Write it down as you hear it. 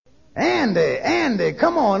Andy,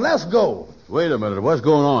 come on, let's go. Wait a minute. What's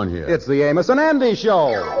going on here? It's the Amos and Andy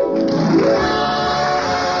Show.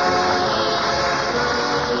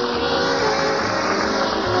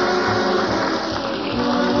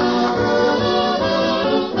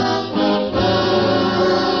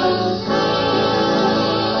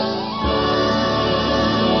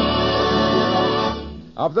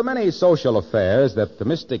 Of the many social affairs that the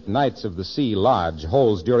Mystic Knights of the Sea Lodge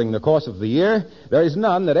holds during the course of the year, there is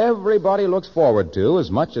none that everybody looks forward to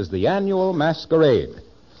as much as the annual masquerade.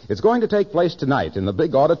 It's going to take place tonight in the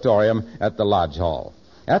big auditorium at the Lodge Hall.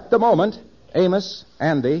 At the moment, Amos,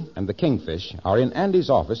 Andy, and the Kingfish are in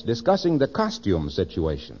Andy's office discussing the costume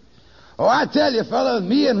situation. Oh, I tell you, fellas,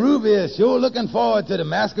 me and Ruby are sure looking forward to the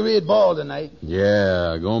masquerade ball tonight.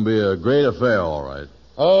 Yeah, gonna be a great affair, all right.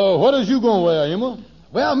 What is you gonna wear, Emma?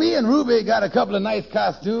 Well, me and Ruby got a couple of nice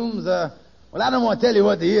costumes. Well, I don't want to tell you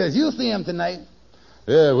what they is. You'll see them tonight.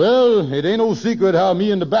 Yeah, well, it ain't no secret how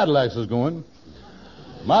me and the battle axe is going.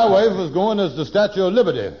 My wife is going as the Statue of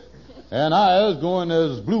Liberty, and I is going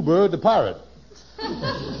as Bluebird the Pirate.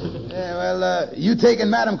 Yeah, well, you taking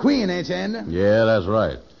Madam Queen, ain't you, Andy? Yeah, that's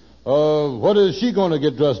right. What is she going to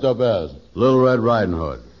get dressed up as? Little Red Riding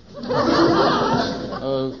Hood.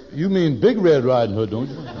 You mean Big Red Riding Hood, don't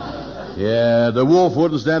you? Yeah, the wolf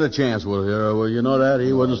wouldn't stand a chance with her. Well, you know that?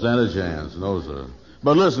 He wouldn't stand a chance. No, sir.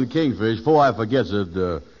 But listen, Kingfish, before I forget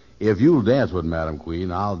it, if you'll dance with Madam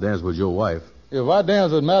Queen, I'll dance with your wife. If I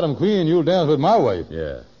dance with Madam Queen, you'll dance with my wife.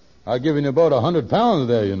 Yeah. I've given you about 100 pounds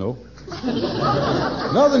there, you know.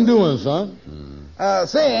 Nothing doing, son.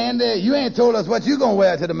 Say, Andy, you ain't told us what you gonna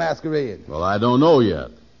wear to the masquerade. Well, I don't know yet.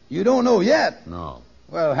 You don't know yet? No.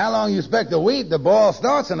 Well, how long you expect to wait? The ball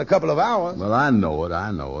starts in a couple of hours. Well, I know it.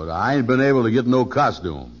 I ain't been able to get no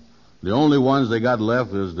costume. The only ones they got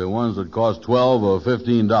left is the ones that cost $12 or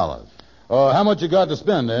 $15. How much you got to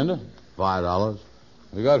spend, Andy? $5.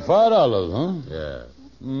 You got $5, huh? Yeah.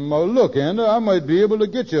 Well, look, Andy, I might be able to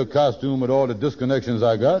get you a costume with all the disconnections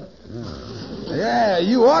I got. Yeah,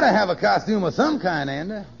 you ought to have a costume of some kind,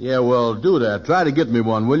 Andy. Yeah, well, do that. Try to get me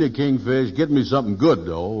one, will you, Kingfish? Get me something good,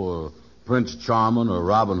 though. Prince Charming or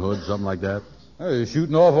Robin Hood, something like that. Hey, you're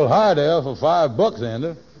shooting awful high there for $5,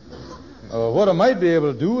 Andy. What I might be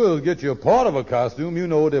able to do is get you a part of a costume. You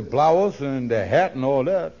know, the blouse and the hat and all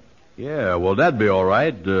that. Yeah, well, that'd be all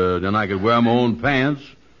right. Then I could wear my own pants,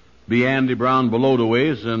 be Andy Brown below the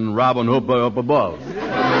waist, and Robin Hood up above.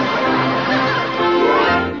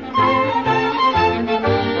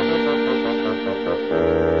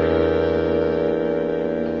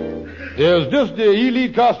 Is this the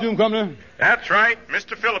elite costume company? That's right.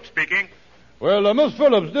 Mr. Phillips speaking. Well, Miss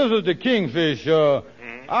Phillips, this is the Kingfish.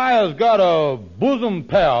 I has got a bosom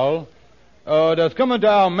pal that's coming to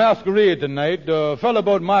our masquerade tonight, a fella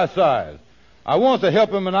about my size. I want to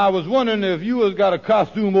help him, and I was wondering if you has got a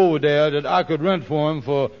costume over there that I could rent for him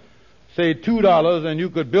for, say, $2, and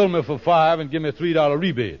you could bill me for $5 and give me a $3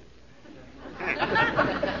 rebate.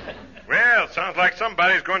 Well, sounds like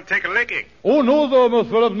somebody's going to take a licking. Oh, no, sir, Miss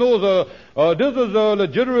Phillips, no, sir. This is a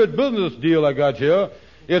legitimate business deal I got here.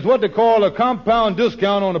 It's what they call a compound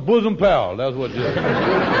discount on a bosom pal. That's what it is.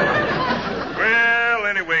 Well,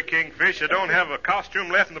 anyway, Kingfish, I don't have a costume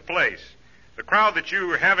left in the place. The crowd that you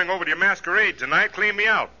were having over to your masquerade tonight cleaned me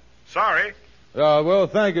out. Sorry. Well,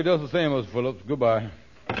 thank you just the same, Miss Phillips. Goodbye.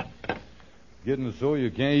 Getting so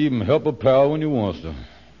you can't even help a pal when you want to.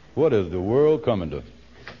 What is the world coming to?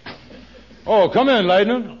 Oh, come in,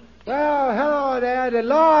 Lightning. Well, hello there. The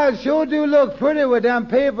Lord sure do look pretty with them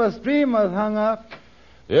paper streamers hung up.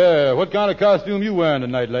 Yeah, what kind of costume you wearing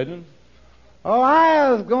tonight, Lightning? Oh, I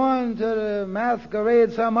was going to the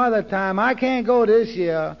masquerade some other time. I can't go this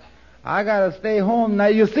year. I gotta stay home now.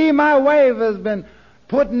 You see, my wife has been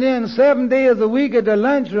putting in 7 days a week at the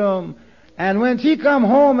lunchroom, and when she come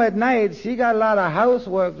home at night, she got a lot of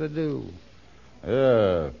housework to do.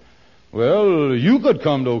 Yeah. Well, you could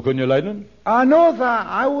come, though, couldn't you, Lightning? No, sir.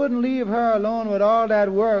 I wouldn't leave her alone with all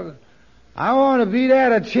that work. I want to be there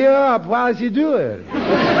to cheer her up while she do it.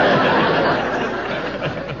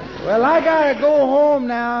 Well, I got to go home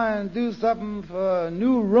now and do something for a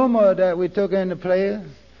new roomer that we took into place.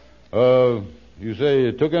 You say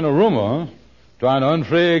you took in a roomer, huh? Trying to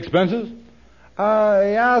unfray expenses?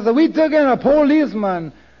 Yeah, so we took in a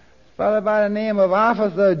policeman, a fellow by the name of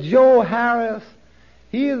Officer Joe Harris.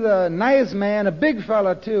 He's a nice man, a big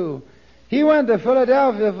fella, too. He went to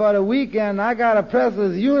Philadelphia for the weekend. I got to press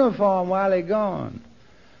his uniform while he gone.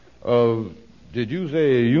 Did you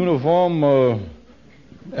say uniform,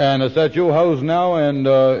 and it's at your house now, and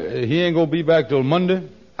he ain't going to be back till Monday?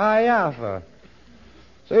 Yeah, sir.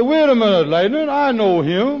 Say, wait a minute, Lightning. I know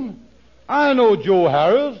him. I know Joe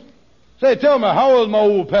Harris. Say, tell me, how is my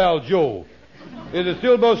old pal Joe? Is it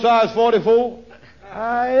still about size 44?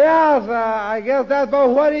 Yes, I guess that's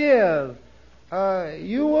about what he is.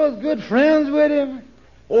 You was good friends with him?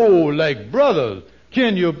 Oh, like brothers.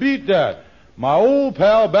 Can you beat that? My old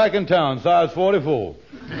pal back in town, size 44.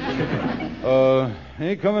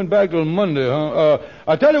 Ain't coming back till Monday, huh?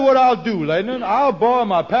 I'll tell you what I'll do, Lightning. I'll borrow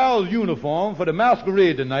my pal's uniform for the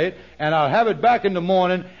masquerade tonight, and I'll have it back in the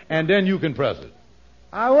morning, and then you can press it.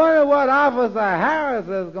 I wonder what Officer Harris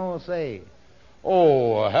is going to say.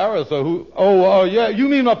 Oh, Harris, who? Oh, yeah, you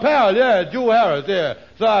mean my pal, yeah, Joe Harris, yeah,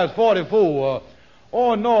 size 44.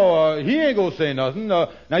 Oh, no, he ain't going to say nothing. Now,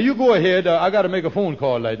 you go ahead. I got to make a phone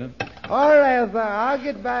call, Lightning. All right, sir. I'll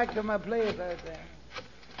get back to my place right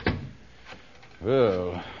there.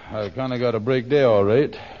 Well, I kind of got a break there, all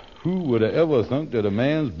right. Who would have ever thunk that a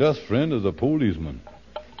man's best friend is a policeman?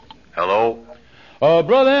 Hello?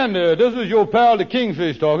 Brother Andy, this is your pal, the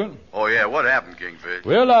Kingfish, talking. Oh, yeah, what happened, Kingfish?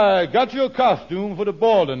 Well, I got your costume for the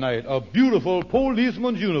ball tonight, a beautiful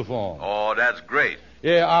policeman's uniform. Oh, that's great.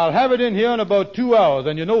 Yeah, I'll have it in here in about 2 hours,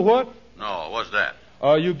 and you know what? No, what's that?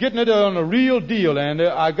 You're getting it on a real deal, Andy.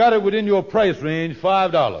 I got it within your price range,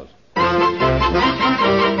 $5.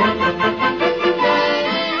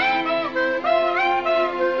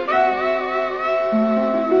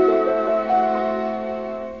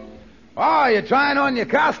 Oh, you're trying on your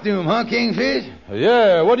costume, huh, Kingfish?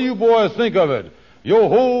 Yeah, what do you boys think of it?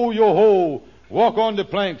 Yo-ho, walk on the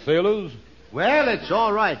plank, sailors. Well, it's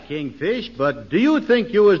all right, Kingfish, but do you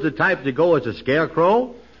think you was the type to go as a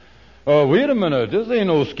scarecrow? Wait a minute. This ain't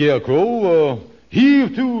no scarecrow.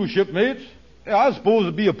 Heave to, shipmates. Yeah, I was supposed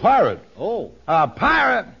to be a pirate. Oh. A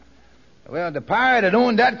pirate? Well, the pirate that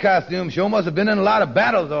owned that costume sure must have been in a lot of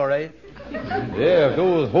battles, all right. Yeah, if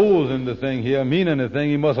those holes in the thing here mean anything,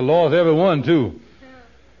 he must have lost every one, too.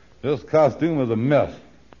 This costume is a mess.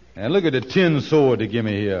 And look at the tin sword they give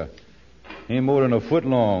me here. Ain't more than a foot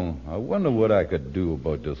long. I wonder what I could do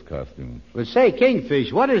about this costume. Well, say,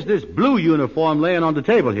 Kingfish, what is this blue uniform laying on the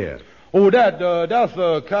table here? Oh, that's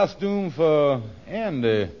a costume for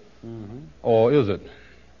Andy. Mm-hmm. Or is it?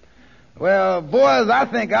 Well, boys, I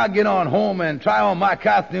think I'll get on home and try on my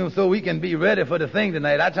costume so we can be ready for the thing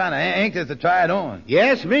tonight. I'm kind of anxious to try it on.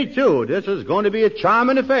 Yes, me too. This is going to be a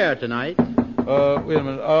charming affair tonight. Wait a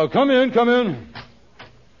minute. Come in.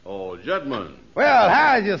 Oh, gentlemen. Well,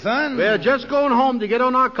 how's you, son? We're just going home to get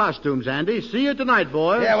on our costumes, Andy. See you tonight,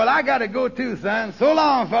 boys. Yeah, well, I got to go too, son. So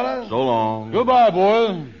long, fellas. So long. Goodbye,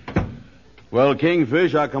 boys. Well,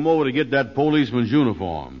 Kingfish, I come over to get that policeman's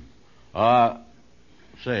uniform.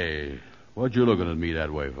 Say, what you looking at me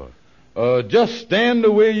that way for? Just stand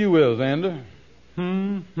the way you is, Andy.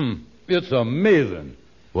 It's amazing.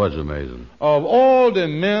 What's amazing? Of all the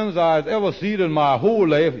men I've ever seen in my whole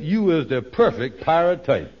life, you is the perfect pirate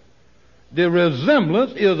type. The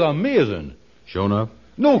resemblance is amazing. Sure enough?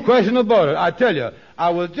 No question about it. I tell you, I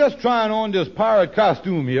was just trying on this pirate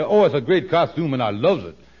costume here. Oh, it's a great costume, and I loves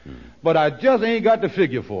it. But I just ain't got the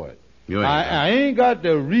figure for it. I ain't got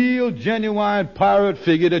the real, genuine pirate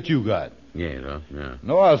figure that you got. Yeah.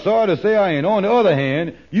 No, I'm sorry to say I ain't. On the other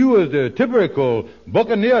hand, you is the typical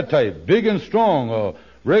buccaneer type, big and strong, a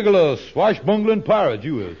regular swashbuckling pirate,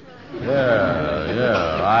 you is.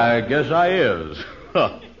 Yeah, I guess I is.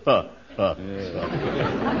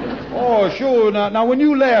 Oh, sure. Now, when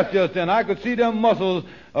you laughed just then, I could see them muscles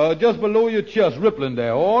just below your chest rippling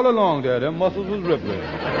there. All along there, them muscles was rippling.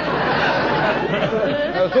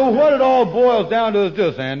 So what it all boils down to is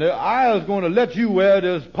this, Andy. I was going to let you wear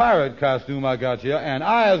this pirate costume I got here, and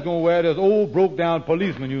I was going to wear this old broke-down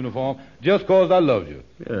policeman uniform just 'cause I love you.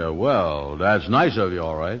 Yeah, well, that's nice of you,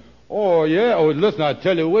 all right. Oh, yeah. Oh, listen, I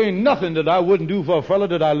tell you, there ain't nothing that I wouldn't do for a fella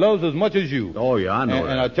that I loves as much as you. Oh, yeah, I know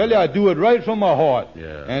that. And I tell you, I do it right from my heart.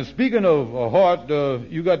 Yeah. And speaking of heart,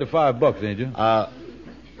 you got the $5, ain't you?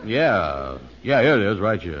 Yeah, here it is,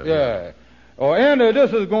 right here. Yeah. Oh, Andy,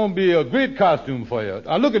 this is going to be a great costume for you.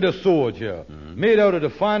 Now, look at this sword here. Mm-hmm. Made out of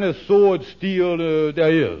the finest sword steel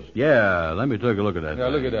there is. Yeah, let me take a look at that. Yeah,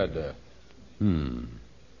 look at that there.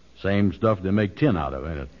 Same stuff they make tin out of,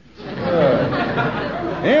 ain't it?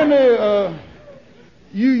 Andy,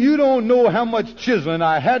 you don't know how much chiseling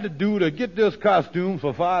I had to do to get this costume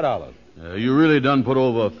for $5. You really done put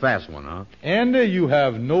over a fast one, huh? Andy, you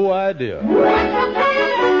have no idea.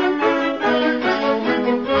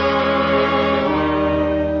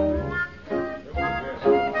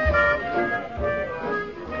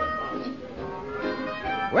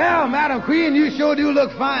 Well, Madam Queen, you sure do look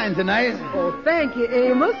fine tonight. Oh, thank you,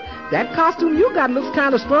 Amos. That costume you got looks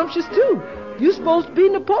kind of scrumptious, too. You supposed to be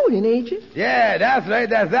Napoleon, ain't you? Yeah, that's right.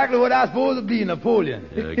 That's exactly what I was supposed to be, Napoleon.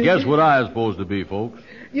 Guess what I was supposed to be, folks?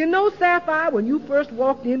 You know, Sapphire, when you first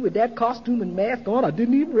walked in with that costume and mask on, I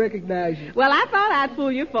didn't even recognize you. Well, I thought I'd fool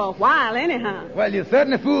you for a while anyhow. Well, you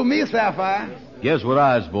certainly fooled me, Sapphire. Guess what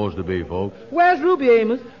I was supposed to be, folks? Where's Ruby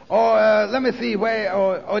Amos? Let me see,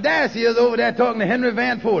 there she is over there talking to Henry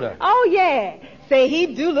Van Porter. Oh, yeah. Say,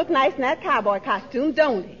 he do look nice in that cowboy costume,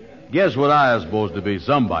 don't he? Guess what I was supposed to be?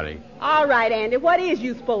 Somebody. All right, Andy, what is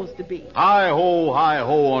you supposed to be? Hi-ho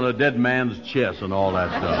on a dead man's chest and all that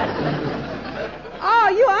stuff. Oh,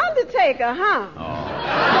 you Undertaker, huh?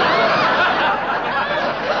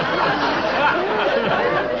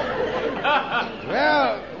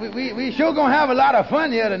 Well, we sure gonna have a lot of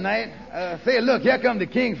fun here tonight. Say, look, here comes the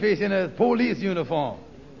Kingfish in his police uniform.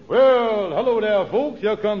 Well, hello there, folks.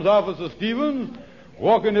 Here comes Officer Stevens.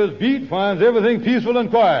 Walking his beat, finds everything peaceful and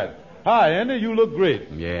quiet. Hi, Andy, you look great.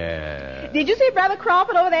 Yeah. Did you see Brother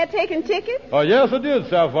Crawford over there taking tickets? Oh, yes, I did,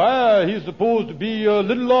 Sapphire. He's supposed to be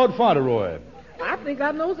little Lord Fauntleroy. I think I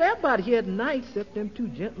knows everybody here tonight except them two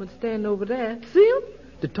gentlemen standing over there. See them?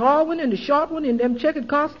 The tall one and the short one in them checkered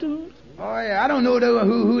costumes. Oh, yeah, I don't know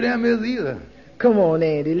who them is either. Come on,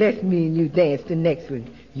 Andy, let's me and you dance the next one.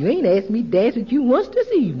 You ain't asked me to dance with you once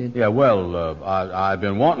this evening. Yeah, well, I've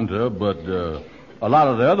been wanting to, but a lot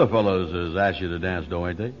of the other fellows has asked you to dance, don't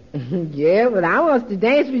ain't they? Yeah, but I wants to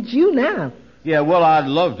dance with you now. Yeah, well, I'd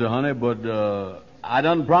love to, honey, but I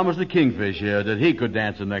done promised the Kingfish here that he could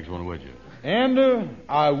dance the next one with you. And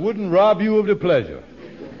I wouldn't rob you of the pleasure.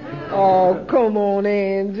 Oh, come on,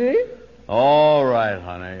 Andy. All right,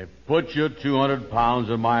 honey. Put your 200 pounds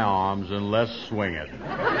in my arms and let's swing it.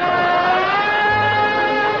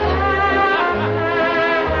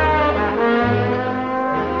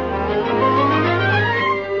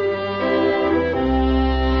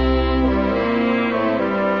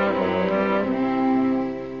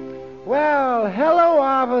 Well, hello,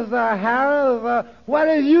 Officer Harris. What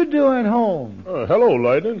are you doing home? Hello,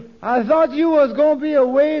 Lightning. I thought you was going to be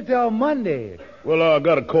away till Monday. Well, I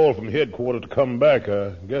got a call from headquarters to come back.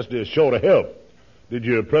 I guess they're short of help. Did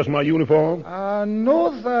you press my uniform?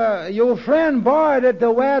 No, sir. Your friend borrowed it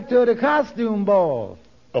to wear to the costume ball.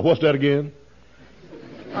 What's that again?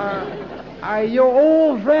 Your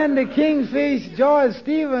old friend, the Kingfish, George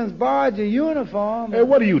Stevens, borrowed your uniform. Hey,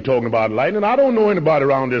 what are you talking about, Lightning? I don't know anybody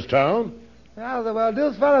around this town. Well,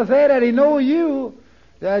 this fella said that he know you,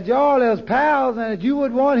 that y'all is pals, and that you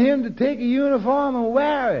would want him to take a uniform and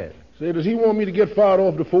wear it. Say, does he want me to get fired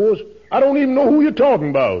off the force? I don't even know who you're talking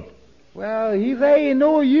about. Well, he say he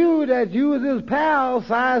know you, that you was his pal,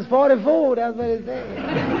 size 44. That's what he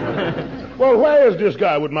said. Well, where is this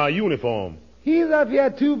guy with my uniform? He's up here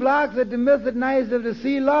 2 blocks at the Mystic Knights of the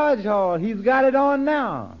Sea Lodge Hall. He's got it on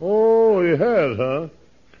now. Oh, he has, huh?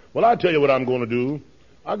 Well, I'll tell you what I'm going to do.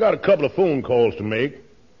 I got a couple of phone calls to make.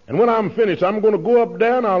 And when I'm finished, I'm going to go up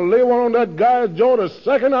there and I'll lay one on that guy's jaw the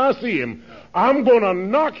second I see him. I'm going to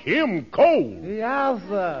knock him cold. Yes,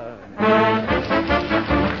 sir.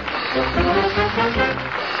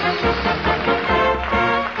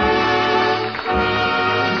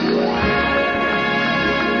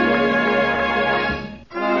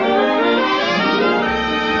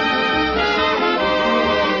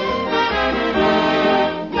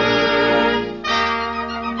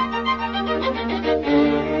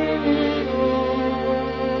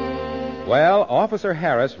 Well, Officer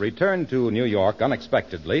Harris returned to New York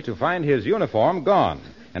unexpectedly to find his uniform gone,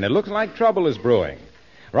 and it looks like trouble is brewing.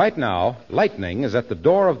 Right now, Lightning is at the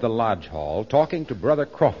door of the lodge hall talking to Brother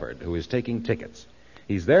Crawford, who is taking tickets.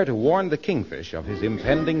 He's there to warn the Kingfish of his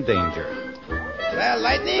impending danger. Well,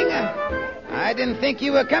 Lightning, I didn't think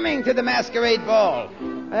you were coming to the masquerade ball.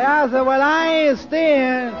 Yeah, sir, well, I ain't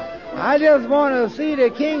staying. I just want to see the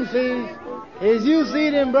Kingfish. Is you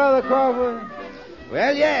see him, Brother Crawford?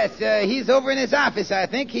 Well, yes, he's over in his office, I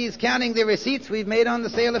think. He's counting the receipts we've made on the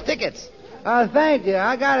sale of tickets. Thank you.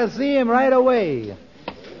 I got to see him right away.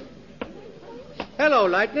 Hello,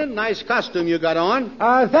 Lightning. Nice costume you got on.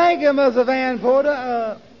 Thank you, Mr. Van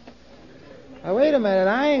Porter. Wait a minute.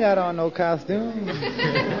 I ain't got on no costume.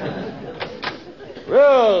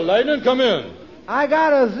 Well, Lightning, come in. I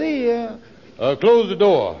got to see you. Close the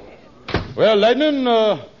door. Well, Lightning,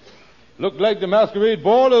 looked like the masquerade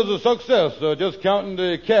ball is a success. Just counting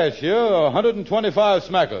the cash here, 125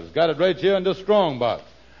 smackers. Got it right here in this strong box.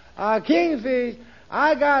 Kingfish,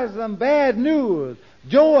 I got some bad news.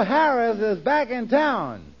 Joe Harris is back in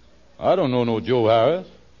town. I don't know no Joe Harris.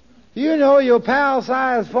 You know your pal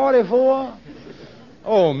size 44?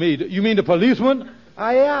 Oh, me. You mean the policeman?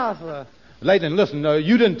 Yeah, sir. Lightning, listen,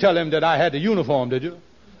 you didn't tell him that I had the uniform, did you?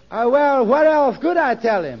 Well, what else could I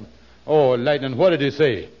tell him? Oh, Lightning, what did he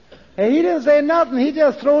say? Hey, he didn't say nothing. He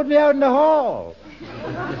just throwed me out in the hall.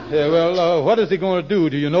 Yeah, well, what is he going to do?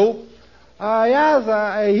 Do you know?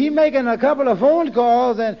 Yes, he making a couple of phone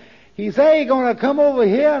calls, and he say he going to come over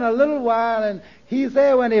here in a little while, and he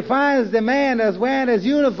say when he finds the man that's wearing his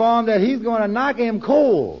uniform that he's going to knock him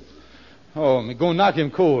cold. Oh, I'm going to knock him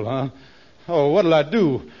cold, huh? Oh, what'll I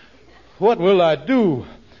do? What will I do?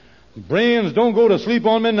 Brains don't go to sleep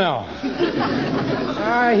on me now.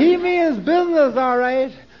 He means business, all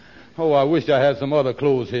right. Oh, I wish I had some other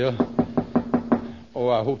clothes here. Oh,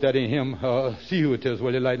 I hope that ain't him. See who it is,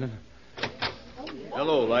 will you, Lightning?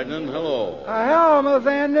 Hello, Lightning. Hello. Hello, Miss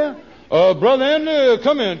Andy. Brother Andy,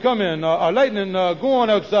 come in. Lightning, go on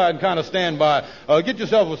outside and kind of stand by. Get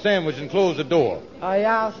yourself a sandwich and close the door.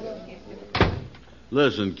 Yes.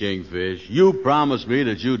 Listen, Kingfish, you promised me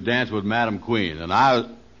that you'd dance with Madam Queen, and I...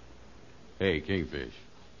 Hey, Kingfish,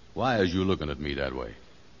 why is you looking at me that way?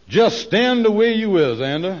 Just stand the way you is,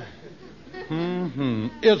 Andy.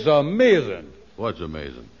 It's amazing. What's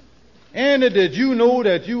amazing? Andy, did you know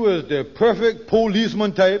that you is the perfect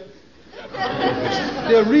policeman type?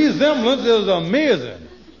 The resemblance is amazing.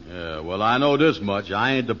 Yeah, well, I know this much.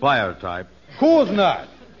 I ain't the pirate type. Of course not.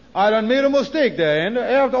 I done made a mistake there, Andy.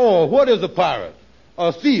 After all, what is a pirate?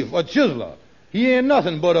 A thief, a chiseler. He ain't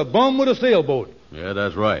nothing but a bum with a sailboat. Yeah,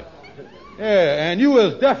 that's right. Yeah, and you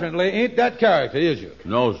is definitely ain't that character, is you?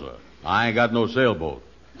 No, sir. I ain't got no sailboat.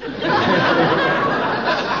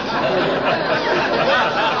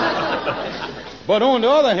 But on the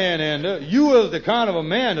other hand, Andy, you is the kind of a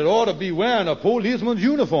man that ought to be wearing a policeman's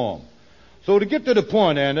uniform. So to get to the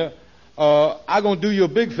point, Andy, I'm going to do you a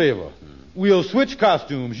big favor. We'll switch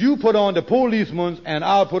costumes. You put on the policeman's and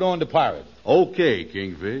I'll put on the pirate's. Okay,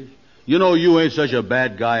 Kingfish. You know you ain't such a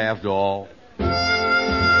bad guy after all.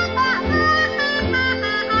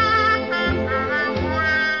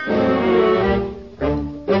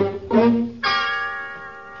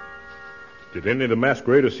 Did any of the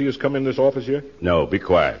masqueraders see us come in this office here? No, be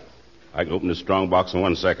quiet. I can open this strong box in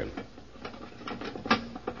 1 second.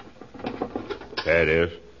 There it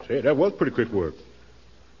is. Say, that was pretty quick work.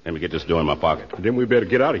 Let me get this door in my pocket. Then we better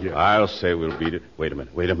get out of here. I'll say we'll beat it. Wait a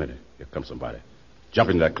minute. Here comes somebody. Jump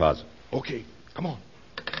into that closet. Okay, come on.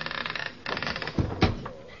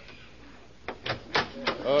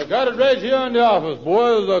 Got it right here in the office,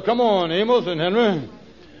 boys. Come on, Amos and Henry.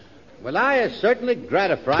 Well, I is certainly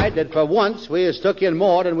gratified that for once we has took in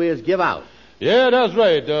more than we has give out. Yeah, that's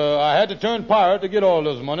right. I had to turn pirate to get all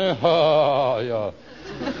this money. Yeah.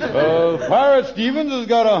 Pirate Stevens has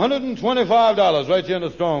got $125 right here in the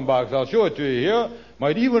strong box. I'll show it to you here.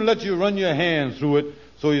 Might even let you run your hands through it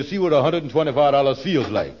so you see what $125 feels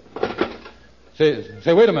like.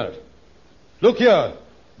 Say, wait a minute. Look here.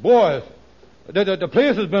 Boys, the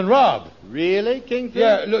place has been robbed. Really, Kingfish?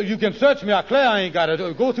 Yeah, look, you can search me. I declare I ain't got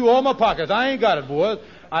it. Go through all my pockets. I ain't got it, boys.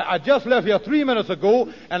 I just left here 3 minutes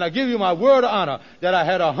ago, and I give you my word of honor that I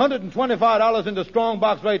had $125 in the strong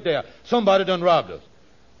box right there. Somebody done robbed us.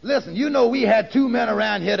 Listen, you know we had 2 men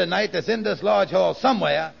around here tonight that's in this large hall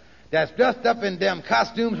somewhere that's dressed up in them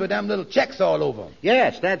costumes with them little checks all over them.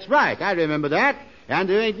 Yes, that's right. I remember that. And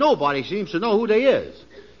there ain't nobody seems to know who they is.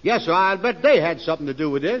 Yes, sir, I'll bet they had something to do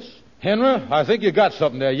with this. Henry, I think you got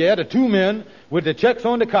something there. Yeah, the 2 men with the checks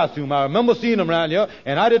on the costume. I remember seeing them around here,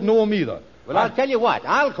 and I didn't know them either. Well, I'll tell you what.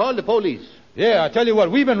 I'll call the police. Yeah, I tell you what.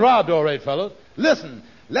 We've been robbed all right, fellas. Listen,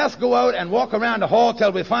 let's go out and walk around the hall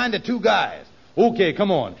till we find the 2 guys. Okay, come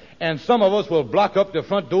on. And some of us will block up the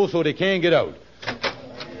front door so they can't get out.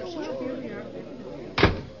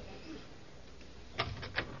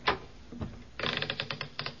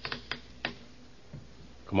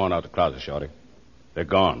 Come on out the closet, Shorty. They're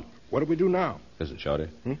gone. What do we do now? Listen, Shorty.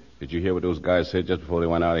 Did you hear what those guys said just before they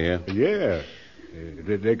went out of here? Yeah.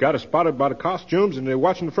 They got us spotted by the costumes, and they're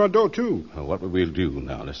watching the front door, too. Well, what will we do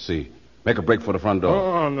now? Let's see. Make a break for the front door.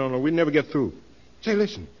 Oh, no. We never get through. Say,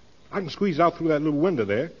 listen. I can squeeze out through that little window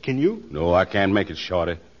there. Can you? No, I can't make it,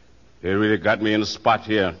 Shorty. They really got me in the spot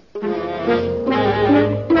here.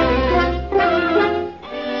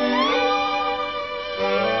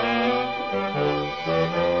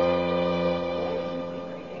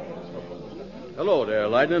 Hello there,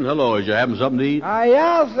 Lightning. Hello. Is you having something to eat?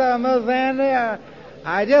 Yes, Miss Andy.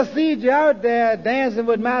 I just see you out there dancing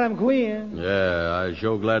with Madam Queen. Yeah, I'm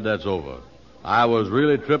sure glad that's over. I was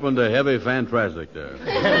really tripping the heavy fantastic there.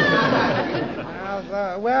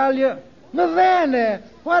 Miss Andy,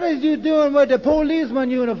 what is you doing with the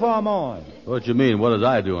policeman uniform on? What you mean? What is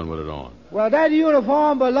I doing with it on? Well, that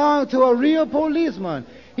uniform belonged to a real policeman.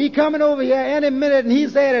 He coming over here any minute, and he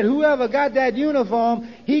said that whoever got that uniform,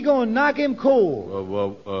 he gonna knock him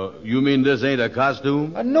cold. You mean this ain't a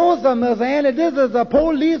costume? No, sir, Miss Andy. This is a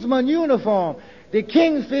policeman uniform. The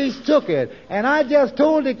kingfish took it, and I just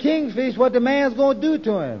told the kingfish what the man's going to do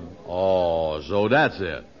to him. Oh, so that's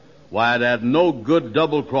it. Why, that no good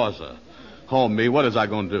double-crosser. Oh, me, what is I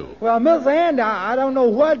going to do? Well, Miss Andy, I don't know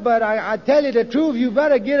what, but I tell you the truth, you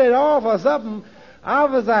better get it off or something.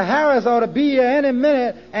 Officer Harris ought to be here any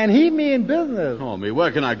minute, and he mean business. Oh, me,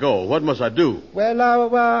 where can I go? What must I do? Well,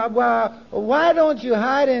 why don't you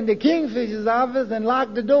hide in the kingfisher's office and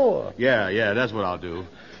lock the door? Yeah, that's what I'll do.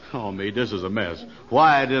 Oh, me, this is a mess.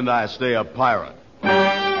 Why didn't I stay a pirate?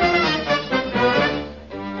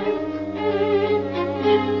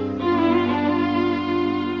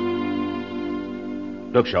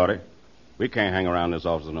 Look, Shorty, we can't hang around this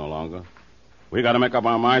office no longer. We got to make up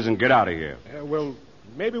our minds and get out of here. Well,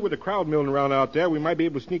 maybe with the crowd milling around out there, we might be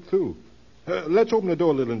able to sneak through. Let's open the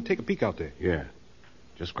door a little and take a peek out there. Yeah.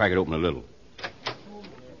 Just crack it open a little.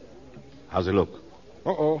 How's it look?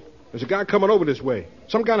 Uh-oh. There's a guy coming over this way.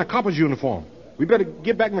 Some guy in a copper's uniform. We better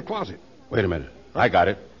get back in the closet. Wait a minute. I got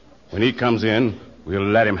it. When he comes in, we'll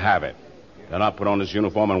let him have it. Then I'll put on this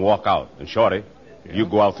uniform and walk out. And, Shorty, you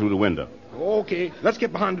go out through the window. Okay. Let's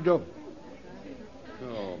get behind the door.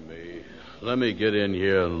 Oh, me. Let me get in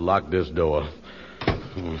here and lock this door.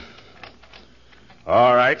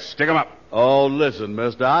 All right, stick 'em up. Oh, listen,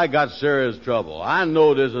 mister, I got serious trouble. I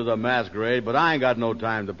know this is a masquerade, but I ain't got no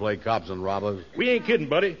time to play cops and robbers. We ain't kidding,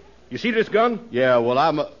 buddy. You see this gun? Yeah,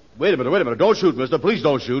 well, Wait a minute. Don't shoot, mister. Please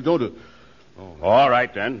don't shoot. Don't do... Oh, all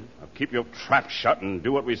right, then. Now keep your trap shut and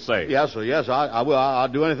do what we say. Yes, sir. Yes, I will. I'll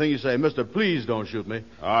do anything you say. Mister, please don't shoot me.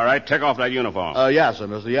 All right, take off that uniform. Yes, sir,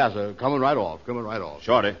 mister. Yes, sir. Coming right off.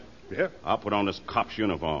 Shorty. Yeah? I'll put on this cop's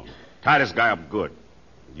uniform. Tie this guy up good.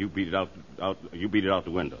 You beat it out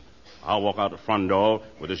the window. I'll walk out the front door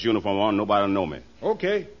with this uniform on. Nobody will know me.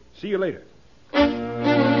 Okay. See you later.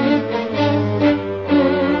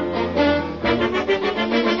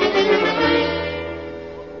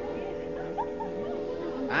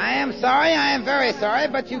 I am very sorry,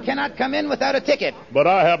 but you cannot come in without a ticket. But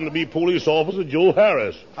I happen to be Police Officer Joe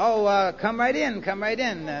Harris. Oh, come right in.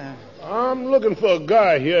 I'm looking for a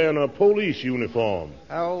guy here in a police uniform.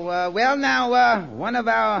 One of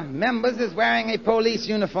our members is wearing a police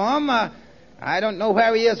uniform. I don't know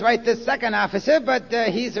where he is right this second, officer, but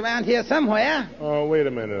he's around here somewhere. Oh, wait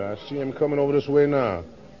a minute. I see him coming over this way now.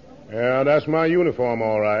 Yeah, that's my uniform,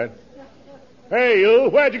 all right. Hey, you,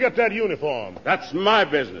 where'd you get that uniform? That's my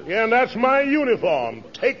business. Yeah, and that's my uniform.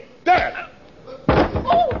 Take that!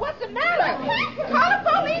 Oh, what's the matter? Call the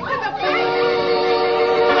police in the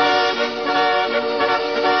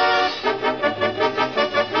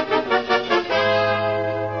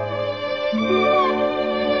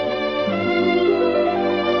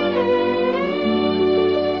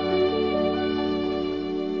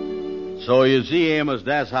So you see, Amos,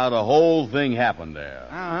 that's how the whole thing happened there.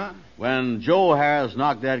 Uh-huh. When Joe Harris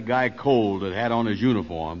knocked that guy cold that had on his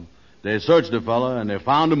uniform, they searched the fella, and they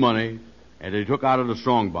found the money, and they took out of the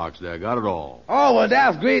strong box there, got it all. Oh, well,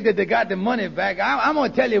 that's great that they got the money back. I'm going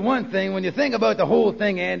to tell you one thing. When you think about the whole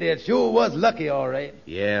thing, Andy, it sure was lucky, all right.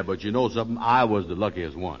 Yeah, but you know something? I was the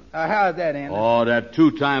luckiest one. How's that, Andy? Oh, that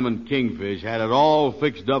two-timing kingfish had it all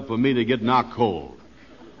fixed up for me to get knocked cold.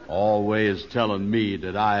 Always telling me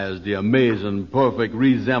that I is the amazing, perfect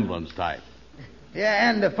resemblance type. Yeah,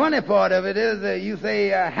 and the funny part of it is you say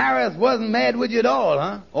Harris wasn't mad with you at all,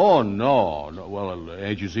 huh? Oh, no. Well,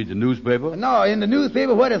 ain't you seen the newspaper? No, in the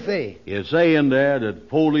newspaper, what it say? It say in there that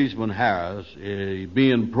Policeman Harris is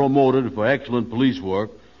being promoted for excellent police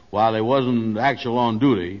work while he wasn't actual on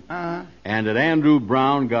duty, and that Andrew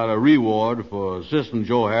Brown got a reward for assisting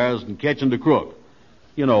Joe Harris in catching the crook.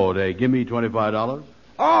 You know, they give me $25.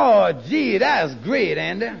 Oh, gee, that's great,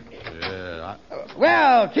 Andy. Yeah.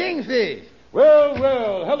 Well, Kingfish. Well,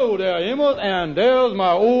 hello there, Amos, and there's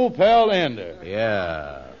my old pal Andy.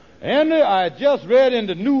 Yeah. Andy, I just read in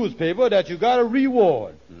the newspaper that you got a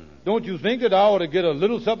reward. Don't you think that I ought to get a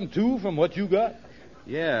little something, too, from what you got?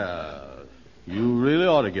 Yeah. You really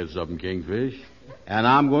ought to get something, Kingfish. And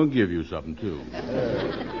I'm going to give you something, too.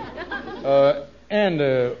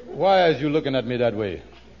 Andy, why is you looking at me that way?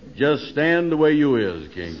 Just stand the way you is,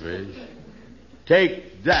 Kingfish.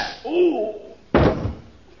 Take that. Ooh.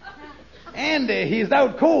 Andy, he's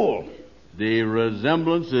out cold. The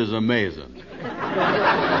resemblance is amazing. He's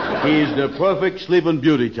the perfect sleeping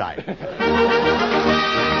beauty type.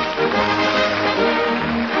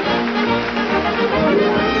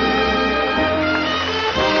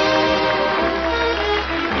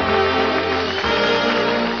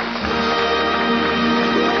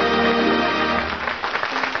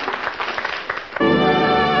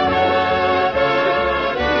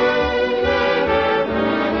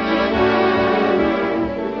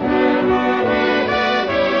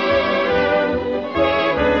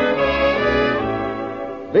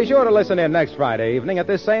 Be sure to listen in next Friday evening at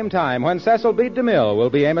this same time when Cecil B. DeMille will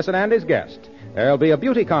be Amos and Andy's guest. There'll be a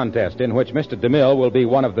beauty contest in which Mr. DeMille will be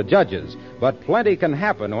one of the judges, but plenty can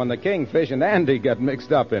happen when the Kingfish and Andy get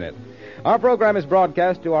mixed up in it. Our program is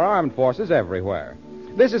broadcast to our armed forces everywhere.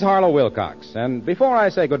 This is Harlow Wilcox, and before I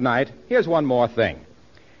say goodnight, here's one more thing.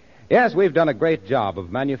 Yes, we've done a great job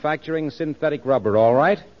of manufacturing synthetic rubber, all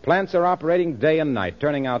right. Plants are operating day and night,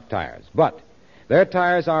 turning out tires. But they're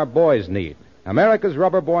tires our boys need. America's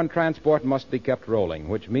rubber-borne transport must be kept rolling,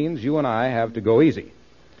 which means you and I have to go easy.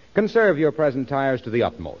 Conserve your present tires to the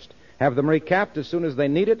utmost. Have them recapped as soon as they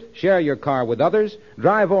need it, share your car with others,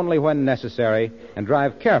 drive only when necessary, and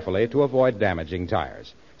drive carefully to avoid damaging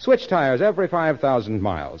tires. Switch tires every 5,000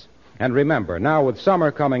 miles. And remember, now with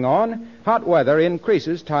summer coming on, hot weather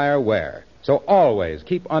increases tire wear. So always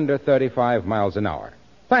keep under 35 miles an hour.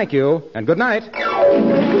 Thank you, and good night.